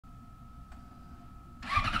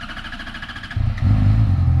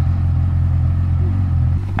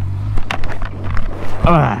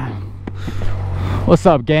What's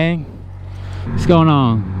up, gang? What's going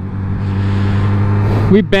on?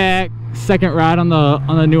 We back, second ride on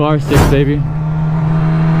the new R6, baby.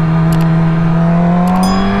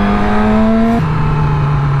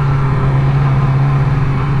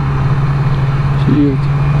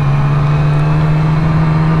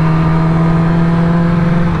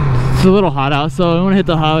 It's a little hot out, so I want to hit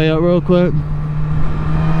the highway out real quick.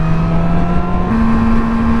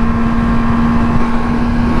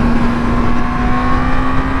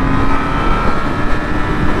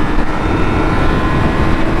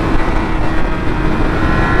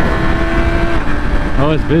 Oh,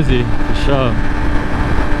 it's busy for sure.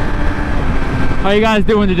 How you guys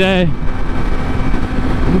doing today?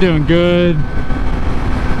 I'm doing good.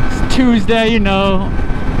 It's Tuesday, you know.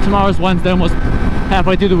 Tomorrow's Wednesday, almost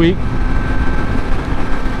halfway through the week.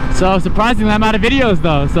 So surprisingly, I'm out of videos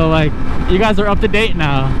though. So like, you guys are up to date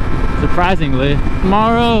now. Surprisingly.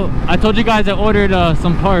 Tomorrow, I told you guys I ordered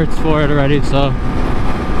some parts for it already. So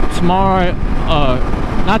tomorrow,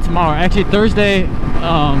 not tomorrow, actually Thursday.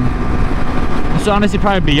 So honestly,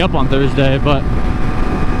 probably be up on Thursday, but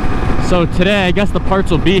so today I guess the parts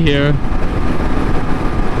will be here.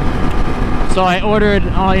 So I ordered,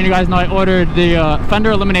 you guys know I ordered the fender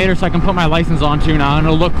eliminator so I can put my license on too now and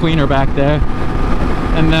it'll look cleaner back there.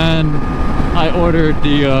 And then I ordered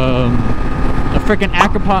the freaking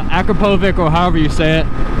Akrapovic, or however you say it,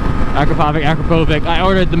 Akrapovic. I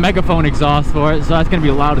ordered the megaphone exhaust for it, so that's gonna be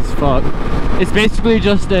loud as fuck. It's basically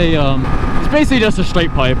just a straight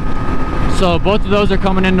pipe. So both of those are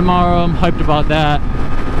coming in tomorrow. I'm hyped about that.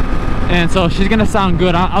 And so she's gonna sound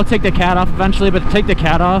good. I'll take the cat off eventually, but to take the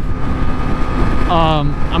cat off,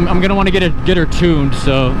 I'm gonna want to get her tuned.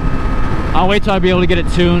 So I'll wait till I be able to get it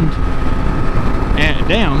tuned. And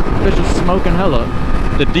damn, this is smoking hella,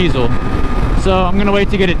 the diesel. So I'm gonna wait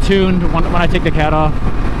to get it tuned when I take the cat off.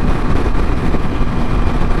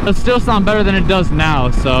 It'll still sound better than it does now.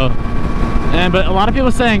 So, but a lot of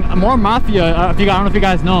people saying more Mafia. I don't know if you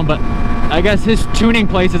guys know him, but I guess his tuning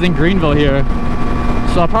place is in Greenville here,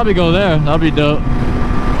 so I'll probably go there. That'll be dope.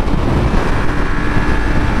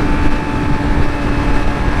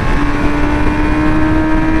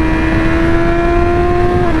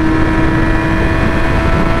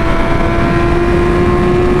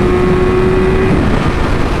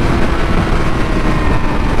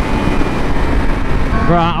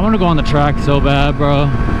 Bro, I want to go on the track so bad, bro.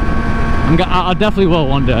 I definitely will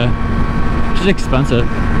one day. It's just expensive.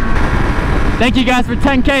 Thank you guys for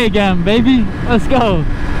 10K again, baby. Let's go.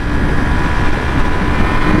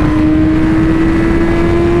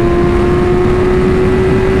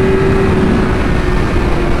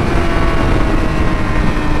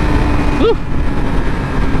 Whew.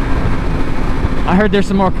 I heard there's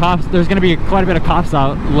some more cops. There's gonna be quite a bit of cops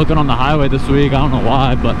out looking on the highway this week. I don't know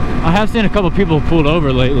why, but I have seen a couple people pulled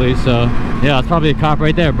over lately, so yeah, it's probably a cop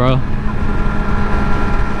right there, bro.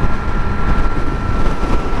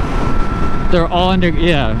 They're all under,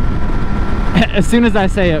 yeah. As soon as I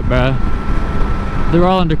say it, bro, they're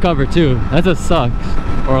all undercover too. That just sucks.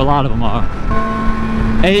 Or a lot of them are.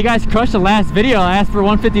 Hey, you guys crushed the last video. I asked for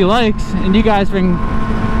 150 likes, and you guys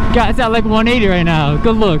it's at like 180 right now.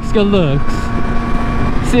 Good looks, good looks.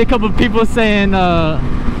 See a couple of people saying, a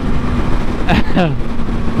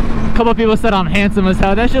couple of people said I'm handsome as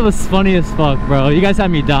hell. That shit was funny as fuck, bro. You guys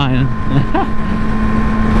had me dying.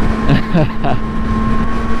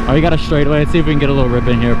 Oh, you got a straightaway. Let's see if we can get a little rip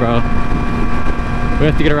in here, bro. We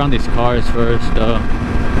have to get around these cars first, though.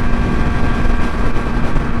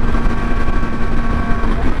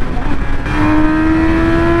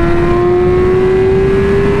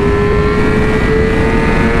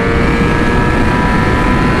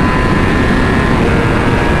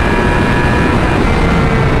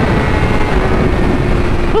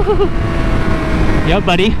 Yeah,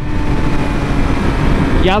 buddy.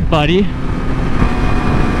 Yeah, buddy.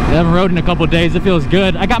 I haven't rode in a couple days. It feels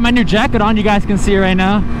good. I got my new jacket on. You guys can see it right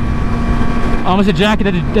now. Almost a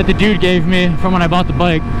jacket that the dude gave me from when I bought the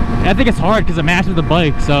bike. And I think it's hard because it matches the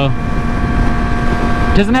bike, so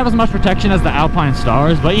it doesn't have as much protection as the Alpine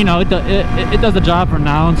Stars, but you know, it does the job for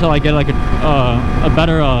now until I get like a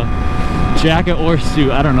better jacket or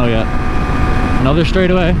suit. I don't know yet. Another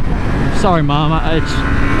straightaway. Sorry, Mom. It's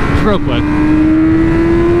real quick.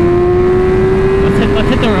 Let's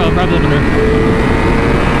hit the rev limiter.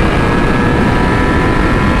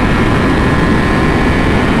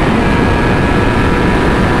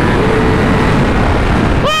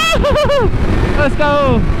 Let's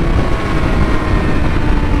go.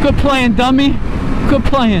 Good playing, dummy. Good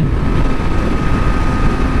playing.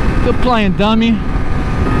 Good playing, dummy.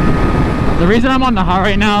 The reason I'm on the hot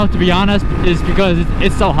right now, to be honest, is because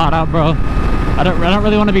it's so hot out, bro. I don't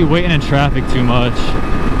really want to be waiting in traffic too much.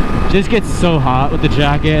 Just gets so hot with the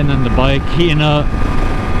jacket and then the bike heating up.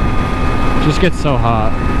 Just gets so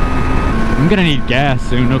hot. I'm gonna need gas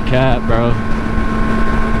soon, no cap, bro.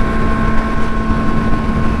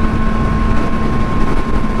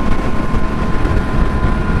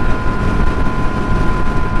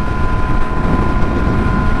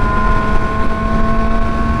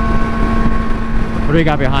 What do you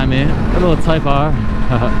got behind me? A little Type R.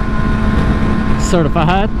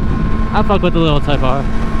 Certified. I fuck with the little Type R.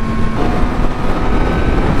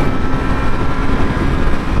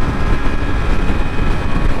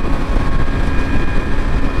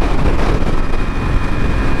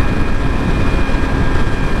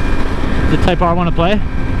 The Type R want to play?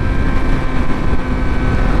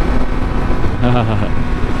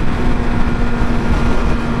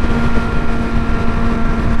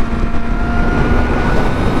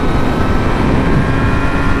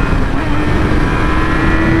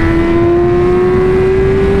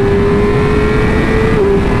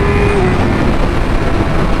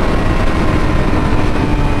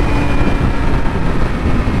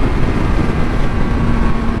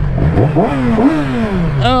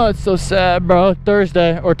 Oh, it's so sad, bro.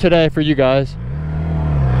 Thursday, or today for you guys.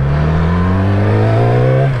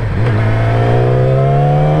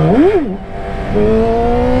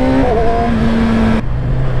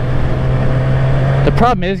 The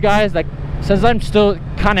problem is, guys, like, since I'm still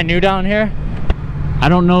kind of new down here, I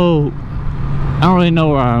don't really know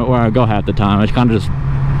where I go half the time. I just kind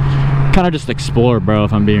of just explore, bro,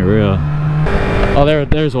 if I'm being real. Oh,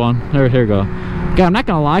 there's one. Here we go. God, I'm not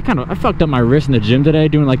gonna lie, I fucked up my wrist in the gym today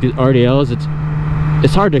doing like these RDLs.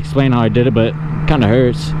 It's hard to explain how I did it, but it kind of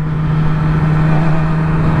hurts.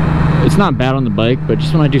 It's not bad on the bike, but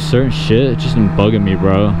just when I do certain shit, it's just been bugging me,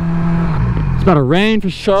 bro. It's about to rain for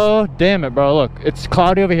sure. Damn it, bro. Look, it's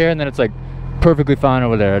cloudy over here and then it's like perfectly fine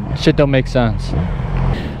over there. Shit don't make sense.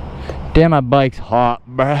 Damn, my bike's hot,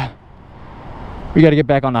 bruh. We gotta get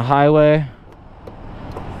back on the highway,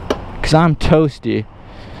 cause I'm toasty.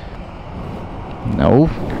 No,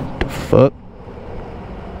 the fuck?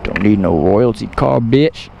 Don't need no royalty car,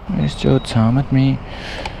 bitch. Waste your time with me.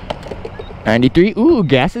 93. Ooh,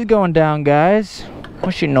 gas is going down, guys.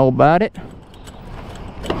 What you know about it?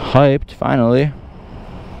 Hyped, finally.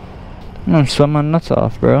 I'm sweating my nuts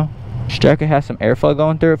off, bro. This jacket has some airflow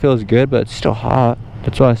going through. It feels good, but it's still hot.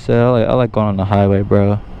 That's why I said I like going on the highway,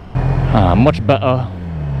 bro. Much better.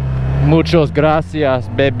 Muchos gracias,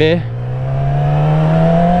 baby.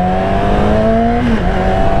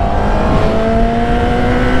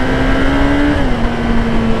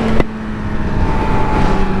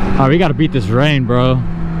 Alright, we gotta beat this rain, bro.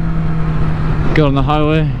 Get on the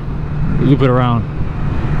highway, loop it around.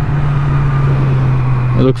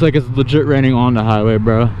 It looks like it's legit raining on the highway,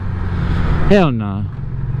 bro. Hell nah.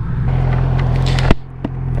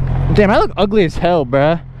 Damn, I look ugly as hell,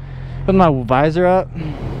 bruh. With my visor up.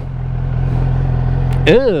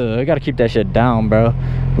 Ew, I gotta keep that shit down, bro.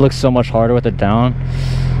 It looks so much harder with it down.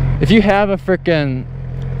 If you have a freaking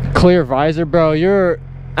clear visor, bro, I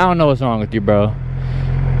don't know what's wrong with you, bro.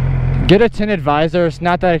 Get a tinted visor. It's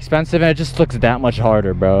not that expensive and it just looks that much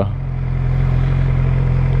harder, bro.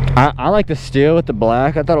 I like the steel with the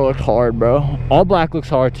black. I thought it looked hard, bro. All black looks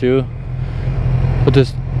hard too. But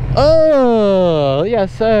this, oh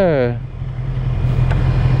yes sir.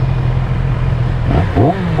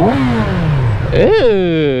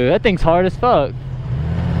 Ew, that thing's hard as fuck.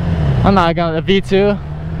 I'm not gonna a V2.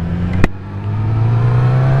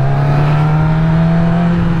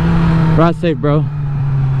 Ride safe, bro.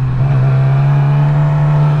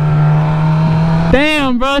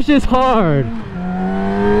 Damn, bro, it's just hard.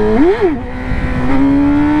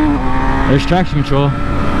 There's traction control.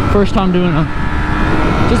 First time doing it.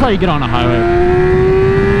 Just how you get on a highway.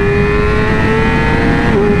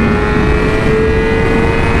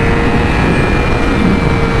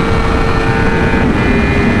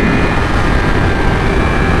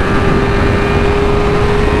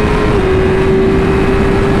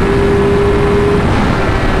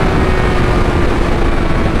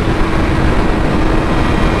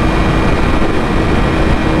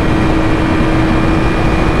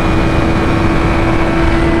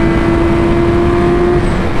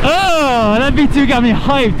 V2 got me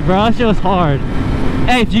hyped, bro. That shit was hard.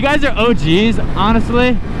 Hey, if you guys are OGs, honestly,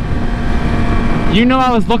 you know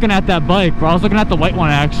I was looking at that bike, bro. I was looking at the white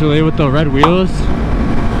one, actually, with the red wheels.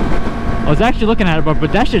 I was actually looking at it, bro,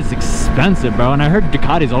 but that shit's expensive, bro. And I heard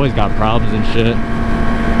Ducati's always got problems and shit.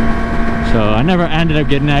 So I never ended up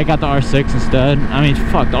getting it. I got the R6 instead. I mean,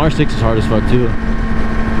 fuck, the R6 is hard as fuck, too.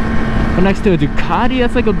 But next to a Ducati,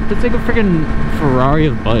 that's like a freaking Ferrari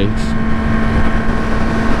of bikes.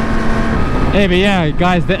 Hey, but yeah,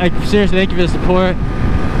 guys, seriously, thank you for the support.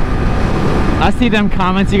 I see them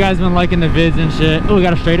comments you guys been liking the vids and shit. Oh, we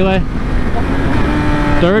got a straightaway.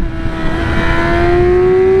 Third.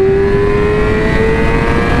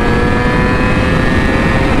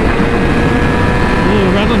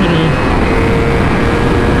 Ooh, red limiter.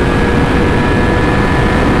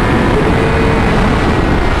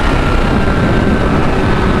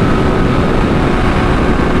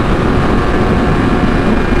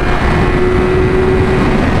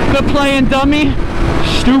 Good playing, dummy.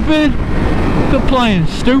 Stupid. Good playing,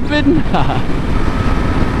 stupid.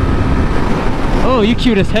 Oh, you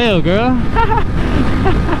cute as hell, girl.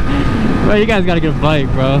 Bro, you guys got a good bike,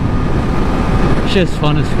 bro. Shit's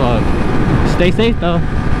fun as fuck. Stay safe though.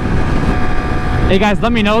 Hey guys,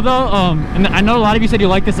 let me know though. And I know a lot of you said you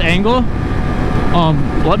like this angle.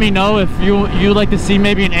 Let me know if you like to see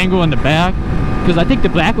maybe an angle in the back, because I think the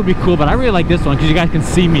back would be cool, but I really like this one because you guys can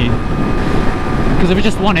see me. Because if it's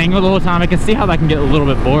just one angle the whole time, I can see how that can get a little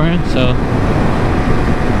bit boring. So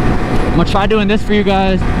I'm gonna try doing this for you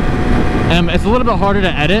guys. It's a little bit harder to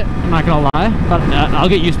edit, I'm not gonna lie, but I'll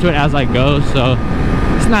get used to it as I go, so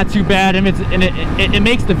it's not too bad, and it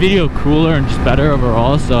makes the video cooler and just better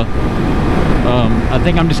overall. So I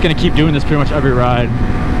think I'm just gonna keep doing this pretty much every ride.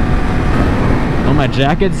 Oh, my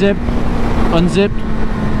jacket zip unzipped.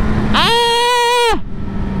 Ah!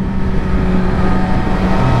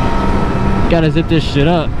 Gotta zip this shit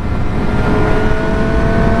up.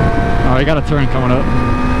 Oh, I got a turn coming up.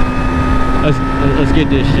 Let's get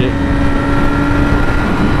this shit.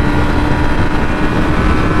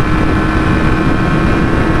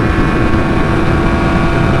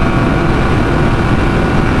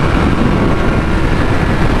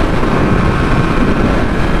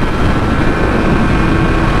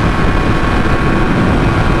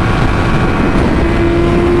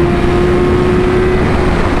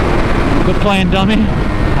 Good playing, dummy.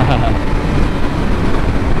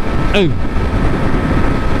 Oh.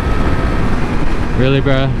 Really,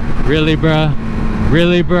 bruh? Really, bruh?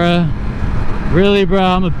 Really, bruh? Really,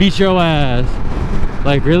 bruh? I'm gonna beat your ass.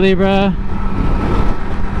 Like, really, bruh?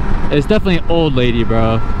 It's definitely an old lady,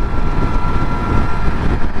 bro.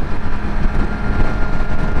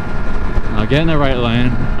 Now get in the right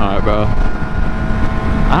lane. Alright, bro.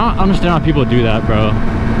 I don't understand how people do that, bro.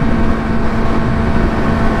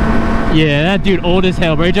 Yeah, that dude old as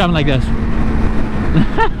hell, bro. He's driving like this.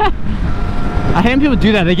 I hate when people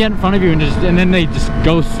do that. They get in front of you and then they just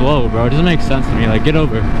go slow, bro. It doesn't make sense to me. Like, get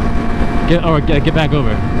over. Get back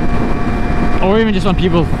over. Or even just when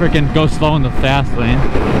people freaking go slow in the fast lane.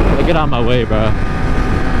 Like, get out of my way, bro.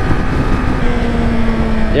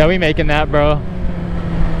 Yeah, we making that, bro.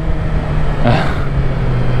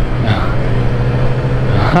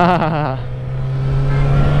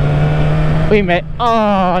 We made.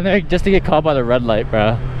 Oh, just to get caught by the red light,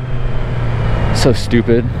 bro. So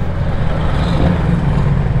stupid.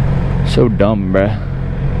 So dumb, bruh.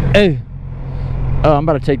 Hey! Oh, I'm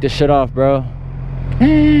about to take this shit off, bro.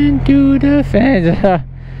 And do the fans.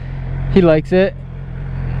 He likes it.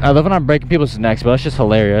 I love when I'm breaking people's necks, but that's just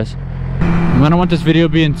hilarious. I don't want this video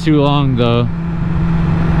being too long, though.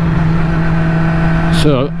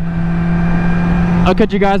 So, I'll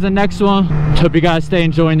catch you guys in the next one. Hope you guys stay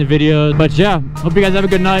enjoying the video. But yeah, hope you guys have a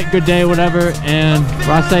good night, good day, whatever. And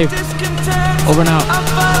ride safe. Over and out.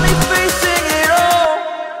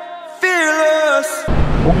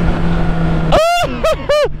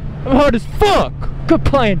 I'm hard as fuck. Good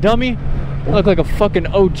playing, dummy. I look like a fucking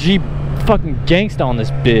OG fucking gangsta on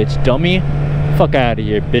this bitch, dummy. Fuck out of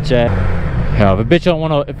here, bitch ass. Yeah, if a bitch don't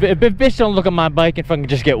wanna, if bitch don't look at my bike and fucking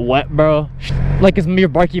just get wet, bro. Like, is your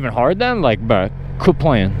bike even hard then? Like, bro, quit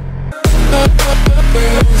playing.